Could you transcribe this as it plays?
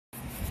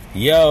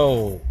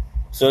Yo,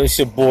 so it's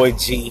your boy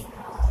G.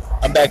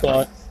 I'm back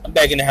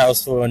in the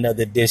house for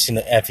another edition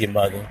of F Your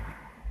Mother.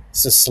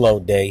 It's a slow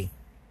day.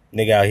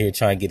 Nigga out here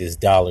trying to get his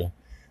dollar.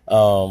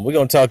 We're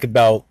gonna talk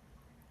about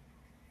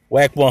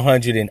Whack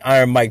 100 and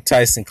Iron Mike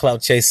Tyson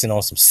clout chasing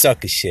on some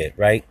sucker shit,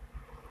 right?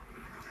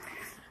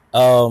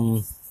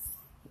 Um,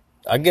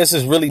 I guess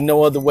there's really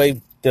no other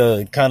way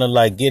to kind of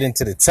like get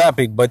into the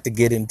topic but to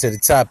get into the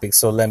topic.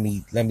 So let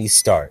me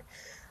start.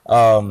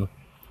 Um,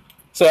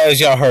 so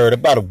as y'all heard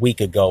about a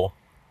week ago,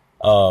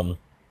 um,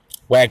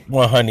 Whack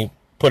 100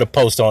 put a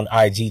post on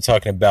IG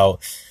talking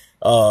about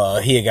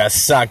he had got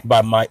socked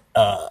by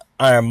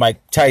Iron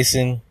Mike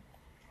Tyson.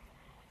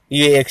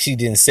 He actually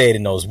didn't say it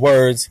in those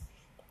words,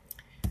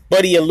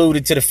 but he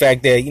alluded to the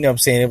fact that, you know what I'm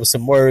saying, there was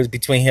some words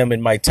between him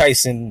and Mike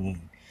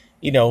Tyson.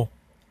 You know,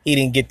 he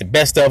didn't get the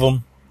best of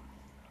him,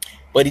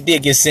 but he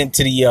did get sent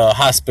to the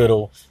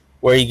hospital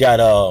where he got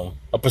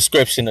a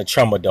prescription of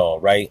tramadol,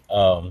 right?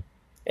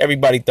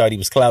 Everybody thought he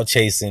was cloud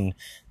chasing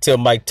till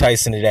Mike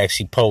Tyson had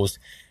actually posted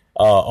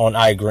on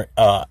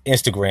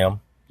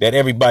Instagram that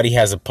everybody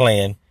has a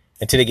plan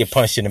until they get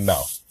punched in the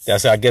mouth.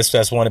 I guess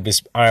that's one of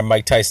his Iron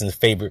Mike Tyson's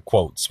favorite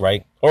quotes,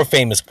 right? Or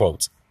famous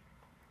quotes.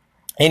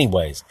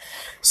 Anyways,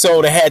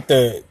 so they had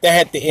the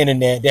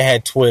internet, they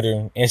had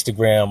Twitter,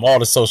 Instagram, all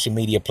the social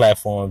media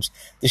platforms,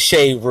 the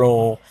Shade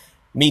Room,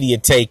 Media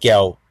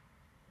Takeout.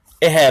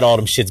 It had all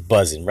them shits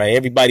buzzing, right?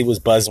 Everybody was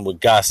buzzing with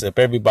gossip.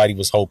 Everybody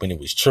was hoping it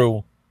was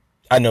true.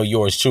 I know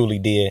yours truly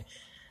did.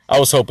 I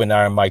was hoping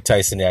Iron Mike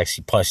Tyson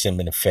actually punched him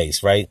in the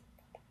face, right?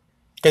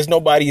 Because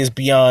nobody is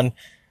beyond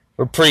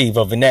reprieve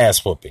of an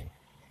ass whooping.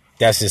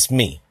 That's just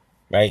me,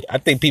 right? I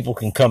think people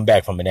can come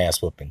back from an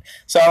ass whooping.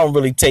 So I don't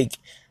really take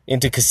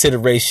into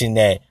consideration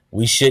that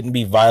we shouldn't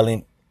be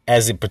violent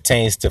as it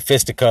pertains to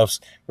fisticuffs,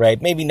 right?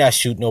 Maybe not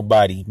shoot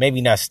nobody, maybe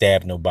not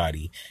stab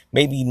nobody,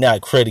 maybe not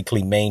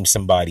critically maim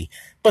somebody,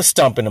 but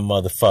stomping a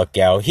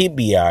motherfucker out, he'd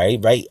be all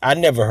right? I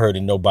never heard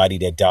of nobody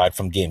that died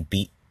from getting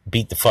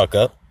beat the fuck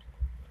up.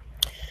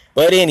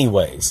 But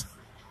anyways,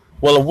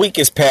 well, a week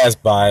has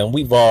passed by and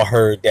we've all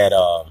heard that,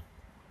 or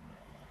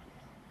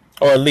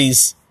at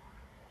least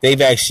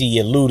they've actually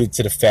alluded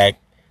to the fact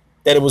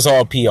that it was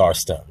all PR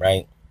stunt,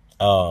 right?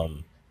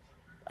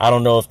 I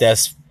don't know if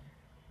that's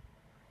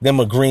them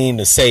agreeing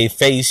to save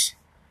face.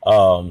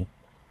 Whack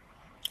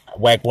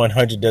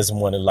 100 doesn't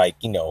want to, like,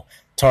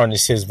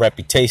 tarnish his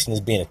reputation as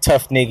being a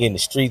tough nigga in the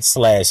streets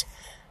slash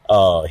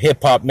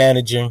hip hop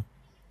manager.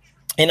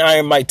 And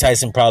Iron Mike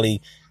Tyson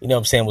probably,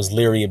 was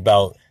leery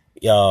about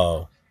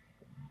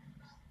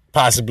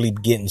possibly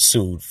getting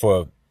sued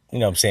for,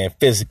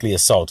 physically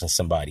assaulting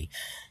somebody.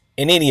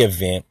 In any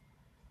event,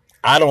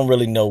 I don't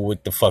really know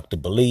what the fuck to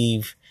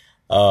believe.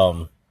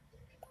 I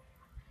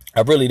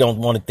really don't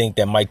want to think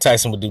that Mike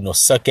Tyson would do no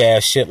suck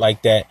ass shit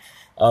like that.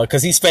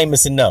 Cause he's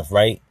famous enough,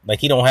 right?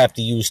 Like, he don't have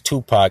to use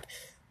Tupac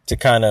to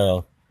kind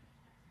of,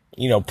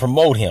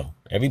 promote him.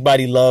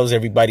 Everybody loves,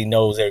 everybody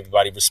knows,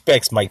 everybody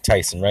respects Mike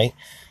Tyson, right?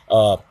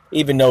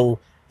 Even though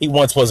he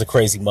once was a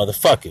crazy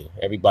motherfucker,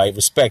 everybody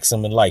respects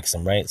him and likes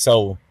him, right?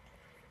 So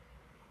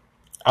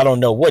I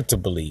don't know what to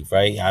believe,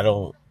 right?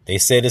 They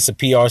said it's a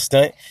PR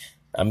stunt.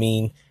 I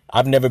mean,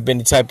 I've never been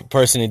the type of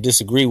person to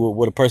disagree with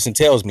what a person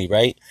tells me,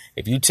 right?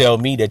 If you tell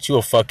me that you're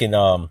a fucking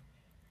a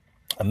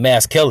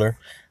mass killer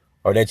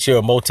or that you're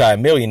a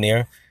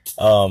multi-millionaire,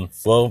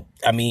 well,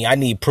 I mean, I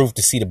need proof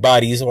to see the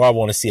bodies, or I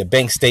want to see a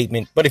bank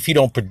statement. But if you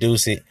don't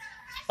produce it,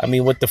 I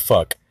mean, what the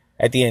fuck?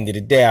 At the end of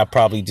the day, I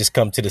probably just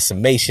come to the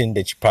summation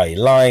that you're probably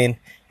lying.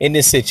 In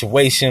this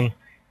situation,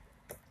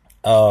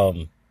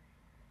 either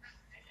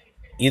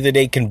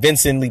they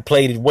convincingly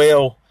played it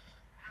well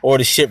or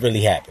the shit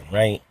really happened,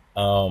 right?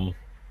 In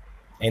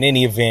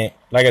any event,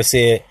 like I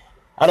said,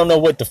 I don't know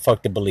what the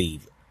fuck to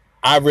believe.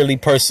 I really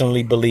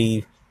personally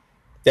believe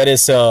that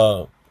it's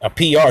a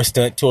PR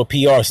stunt to a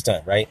PR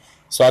stunt, right?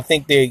 So I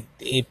think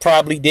it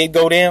probably did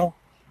go down,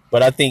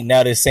 but I think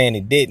now they're saying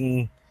it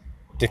didn't,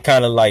 to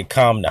kind of like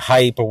calm the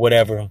hype or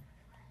whatever.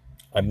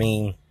 I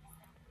mean,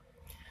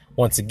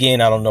 once again,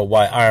 I don't know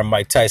why Iron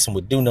Mike Tyson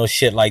would do no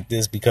shit like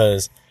this,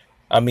 because,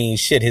 I mean,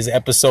 shit, his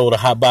episode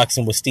of Hot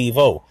Boxing with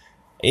Steve-O,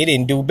 it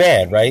didn't do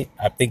bad, right?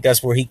 I think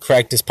that's where he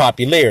cracked his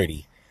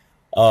popularity.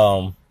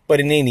 But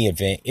in any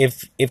event,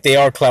 if they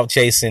are clout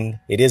chasing,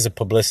 it is a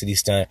publicity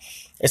stunt.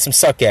 It's some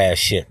suck ass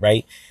shit,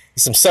 right?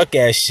 It's some suck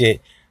ass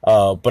shit.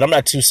 But I'm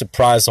not too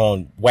surprised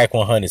on Whack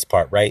 100's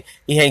part, right?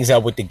 He hangs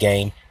out with the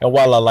game, and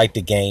while I like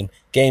the game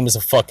is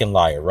a fucking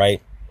liar,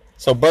 right?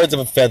 So birds of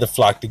a feather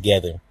flock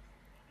together.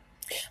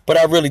 But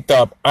I really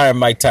thought Iron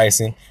Mike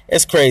Tyson,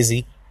 as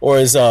crazy or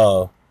as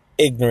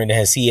ignorant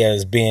as he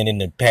has been in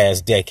the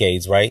past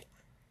decades, right?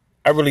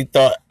 I really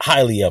thought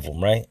highly of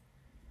him, right?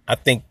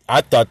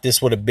 I thought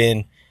this would have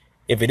been,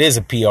 if it is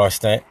a PR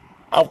stunt,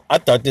 I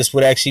thought this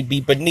would actually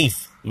be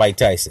beneath Mike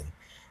Tyson.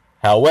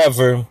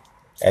 However,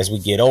 as we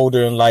get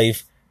older in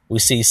life, we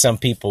see some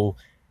people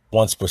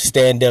once were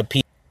stand-up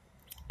people,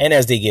 and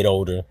as they get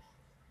older,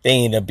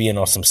 they end up being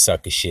on some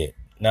sucker shit.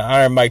 Now,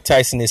 Iron Mike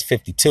Tyson is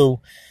 52,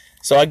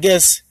 so I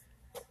guess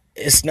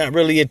it's not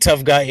really a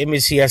tough guy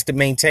image he has to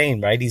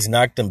maintain, right? He's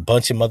knocked a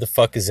bunch of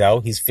motherfuckers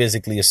out. He's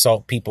physically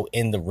assault people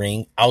in the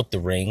ring, out the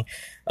ring.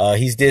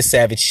 He's did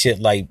savage shit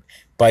like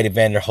bite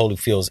Evander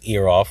Holyfield's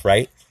ear off,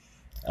 right?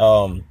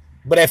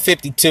 But at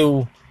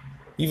 52,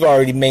 you've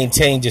already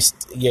maintained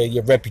just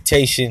your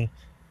reputation,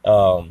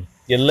 your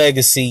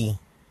legacy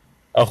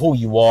of who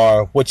you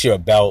are, what you're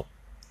about.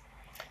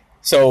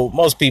 So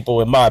most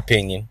people, in my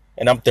opinion,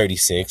 and I'm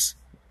 36,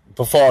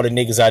 before all the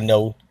niggas I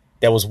know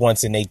that was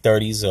once in their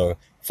 30s or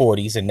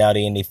 40s and now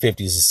they in their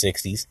 50s or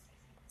 60s,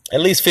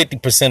 at least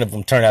 50% of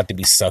them turn out to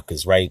be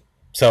suckers, right?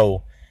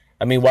 So,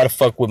 I mean, why the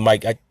fuck would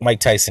Mike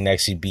Tyson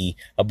actually be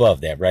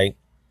above that, right?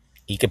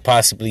 He could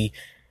possibly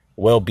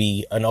well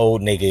be an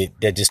old nigga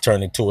that just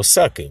turned into a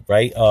sucker,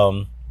 right?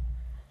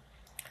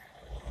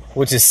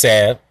 Which is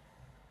sad.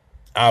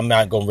 I'm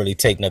not going to really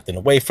take nothing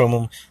away from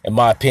him. In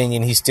my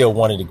opinion, he's still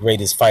one of the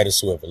greatest fighters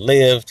who ever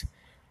lived.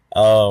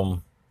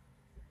 But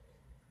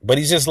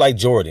he's just like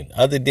Jordan.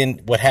 Other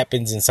than what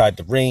happens inside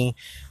the ring,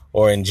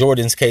 or in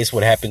Jordan's case,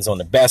 what happens on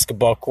the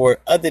basketball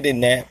court, other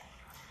than that,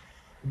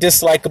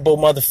 dislikable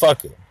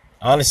motherfucker.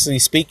 Honestly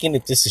speaking,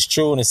 if this is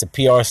true and it's a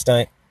PR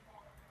stunt,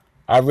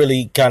 I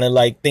really kind of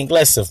like think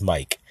less of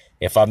Mike.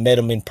 If I met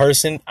him in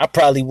person, I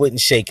probably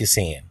wouldn't shake his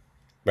hand,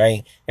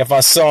 right? If I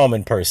saw him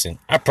in person,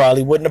 I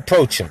probably wouldn't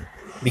approach him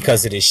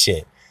because of this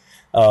shit.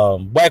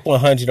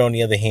 Wack100 on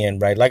the other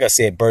hand, right? Like I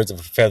said, birds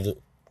of a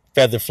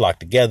feather flock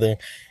together,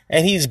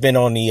 and he's been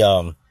on the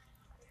on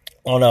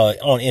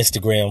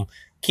Instagram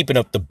keeping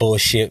up the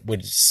bullshit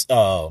with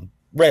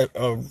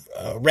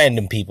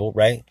random people,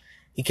 right?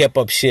 He kept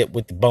up shit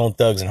with the Bone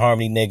Thugs and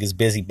Harmony niggas,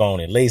 Busy Bone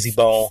and Lazy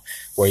Bone,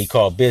 where he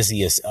called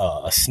Busy a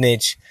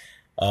snitch.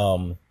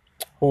 Who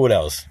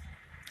else?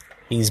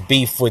 He's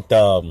beef with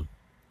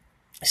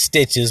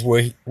Stitches,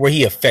 where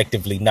he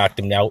effectively knocked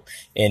him out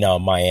in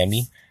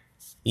Miami.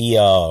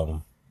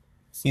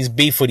 He's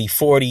beef with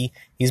E40.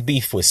 He's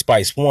beef with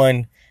Spice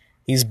One.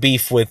 He's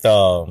beef with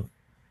and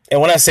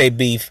when I say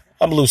beef,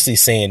 I'm loosely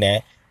saying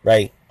that,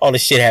 right? All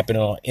this shit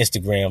happening on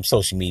Instagram,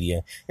 social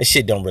media, that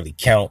shit don't really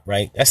count,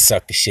 right? That's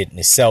sucker shit in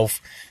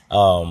itself.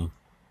 So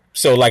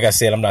like I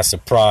said, I'm not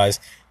surprised.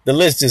 The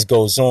list just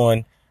goes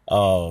on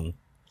of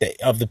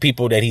the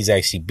people that he's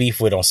actually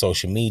beef with on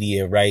social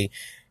media, right?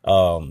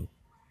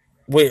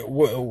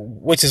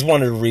 Which is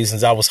one of the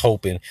reasons I was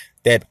hoping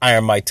that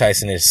Iron Mike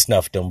Tyson had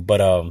snuffed him.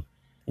 But,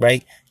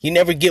 right? You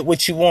never get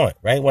what you want,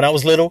 right? When I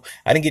was little,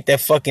 I didn't get that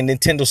fucking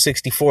Nintendo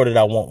 64 that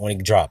I want when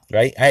it dropped,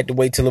 right? I had to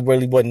wait till it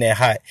really wasn't that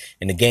hot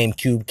and the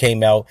GameCube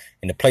came out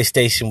and the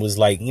PlayStation was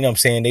like, you know what I'm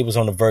saying? They was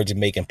on the verge of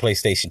making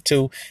PlayStation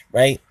 2,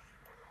 right?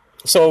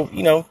 So,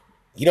 you know,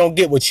 you don't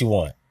get what you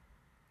want.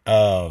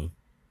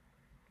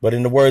 But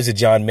in the words of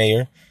John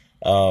Mayer,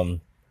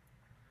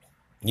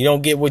 you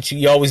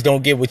always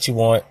don't get what you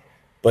want.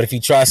 But if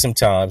you try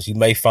sometimes, you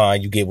may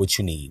find you get what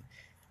you need.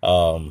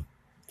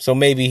 So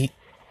maybe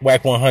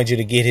Wack100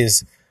 to get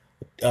his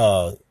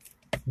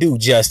due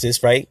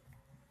justice, right?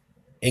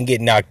 And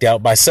get knocked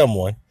out by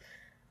someone.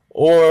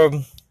 Or,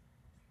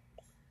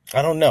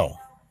 I don't know.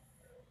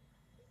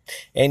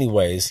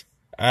 Anyways,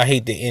 I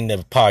hate to end the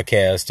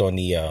podcast on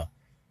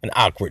an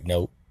awkward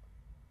note.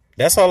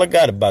 That's all I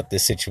got about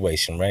this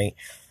situation, right?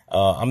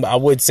 I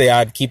would say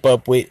I'd keep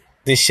up with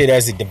this shit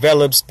as it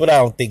develops, but I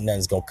don't think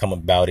nothing's going to come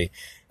about it.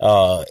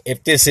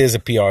 If this is a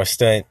PR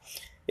stunt,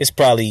 it's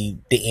probably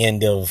the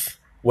end of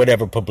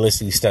whatever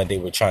publicity stunt they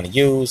were trying to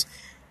use.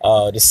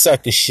 The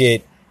sucker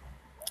shit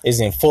is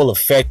in full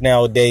effect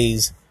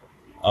nowadays.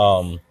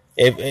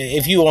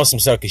 If you want some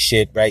sucker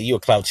shit, right, you a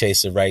clout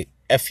chaser, right?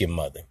 F your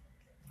mother.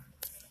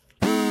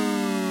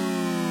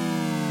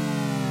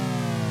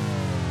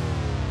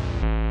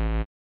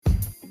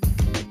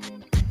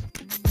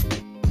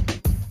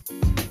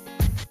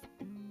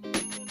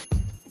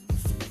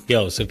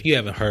 Yo, so if you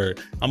haven't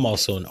heard, I'm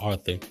also an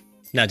author,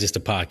 not just a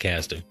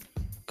podcaster.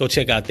 Go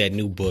check out that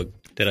new book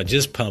that I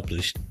just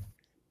published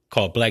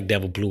called Black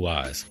Devil Blue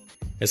Eyes.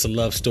 It's a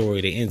love story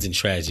that ends in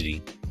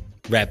tragedy,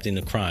 wrapped in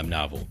a crime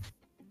novel.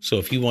 So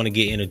if you want to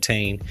get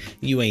entertained,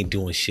 you ain't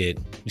doing shit.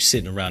 You're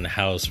sitting around the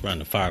house, around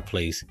the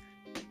fireplace,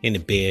 in the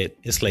bed.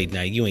 It's late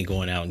night. You ain't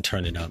going out and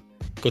turning up.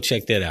 Go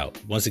check that out.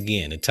 Once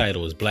again, the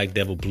title is Black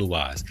Devil Blue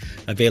Eyes,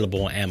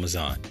 available on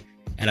Amazon.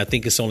 And I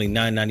think it's only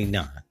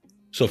 $9.99.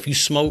 So if you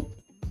smoke,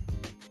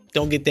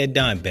 don't get that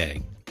dime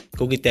bag.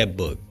 Go get that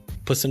book.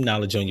 Put some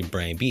knowledge on your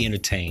brain. Be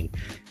entertained.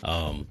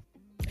 And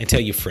tell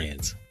your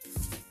friends.